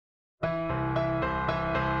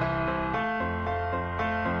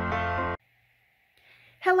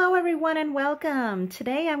Hello everyone and welcome.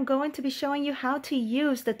 Today I'm going to be showing you how to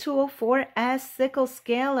use the 204S Sickle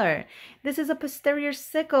Scaler. This is a posterior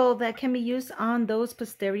sickle that can be used on those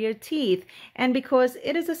posterior teeth. And because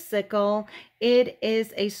it is a sickle, it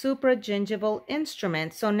is a supragingival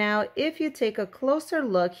instrument. So now if you take a closer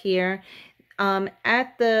look here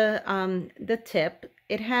at the tip,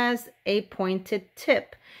 it has a pointed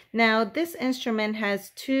tip. Now this instrument has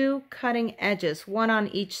two cutting edges, one on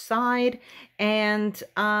each side, and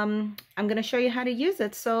I'm going to show you how to use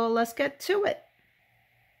it. So let's get to it.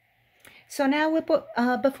 So now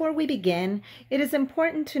before we begin, it is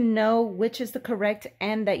important to know which is the correct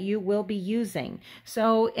end that you will be using.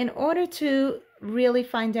 So in order to really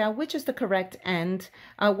find out which is the correct end,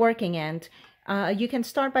 working end, you can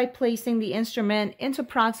start by placing the instrument into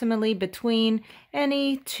approximately between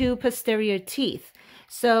any two posterior teeth.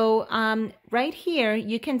 So right here,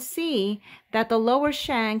 you can see that the lower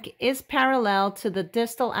shank is parallel to the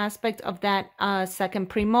distal aspect of that second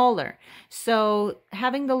premolar. So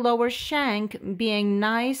having the lower shank being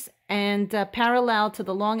nice and parallel to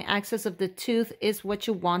the long axis of the tooth is what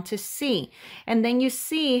you want to see. And then you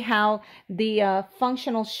see how the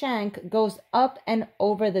functional shank goes up and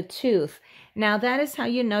over the tooth. Now that is how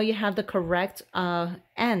you know you have the correct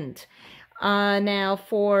end. Now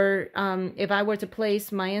for if I were to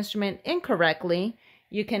place my instrument incorrectly,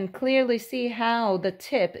 you can clearly see how the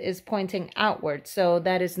tip is pointing outward. So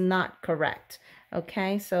that is not correct.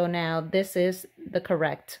 Okay, so now this is the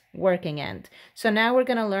correct working end. So now we're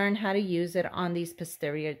going to learn how to use it on these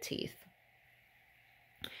posterior teeth.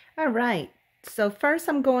 All right, so first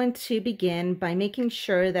I'm going to begin by making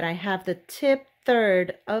sure that I have the tip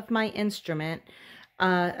third of my instrument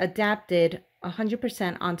adapted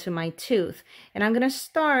 100% onto my tooth. And I'm going to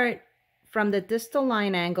start from the distal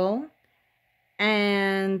line angle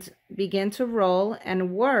and begin to roll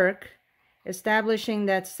and work, establishing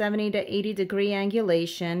that 70 to 80 degree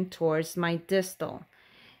angulation towards my distal.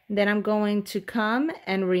 Then I'm going to come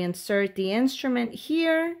and reinsert the instrument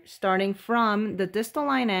here, starting from the distal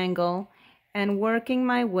line angle and working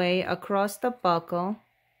my way across the buccal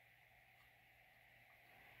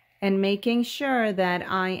and making sure that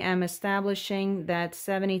I am establishing that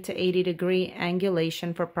 70 to 80 degree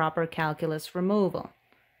angulation for proper calculus removal.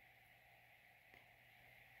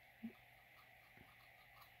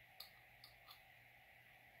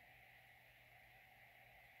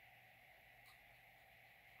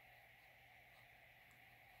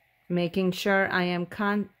 Making sure I am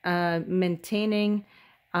maintaining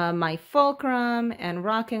my fulcrum and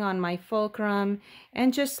rocking on my fulcrum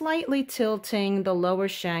and just slightly tilting the lower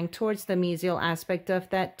shank towards the mesial aspect of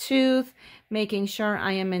that tooth, making sure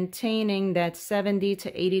I am maintaining that 70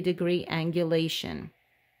 to 80 degree angulation.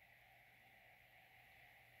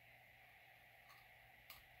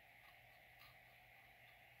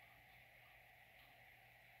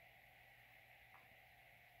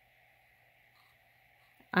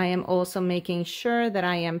 I am also making sure that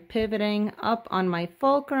I am pivoting up on my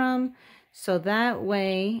fulcrum so that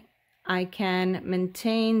way I can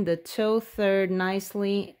maintain the toe third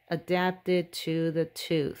nicely adapted to the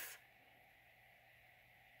tooth.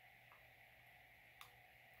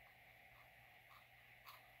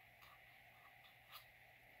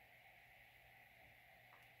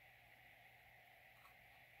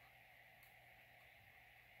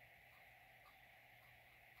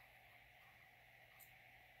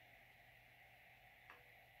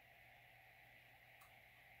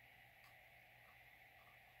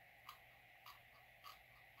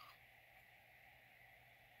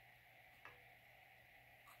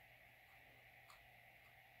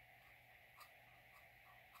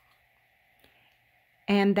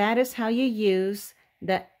 And that is how you use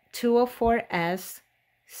the 204S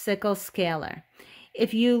Sickle Scaler.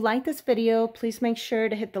 If you like this video, please make sure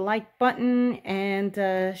to hit the like button and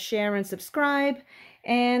share and subscribe,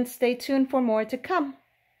 and stay tuned for more to come.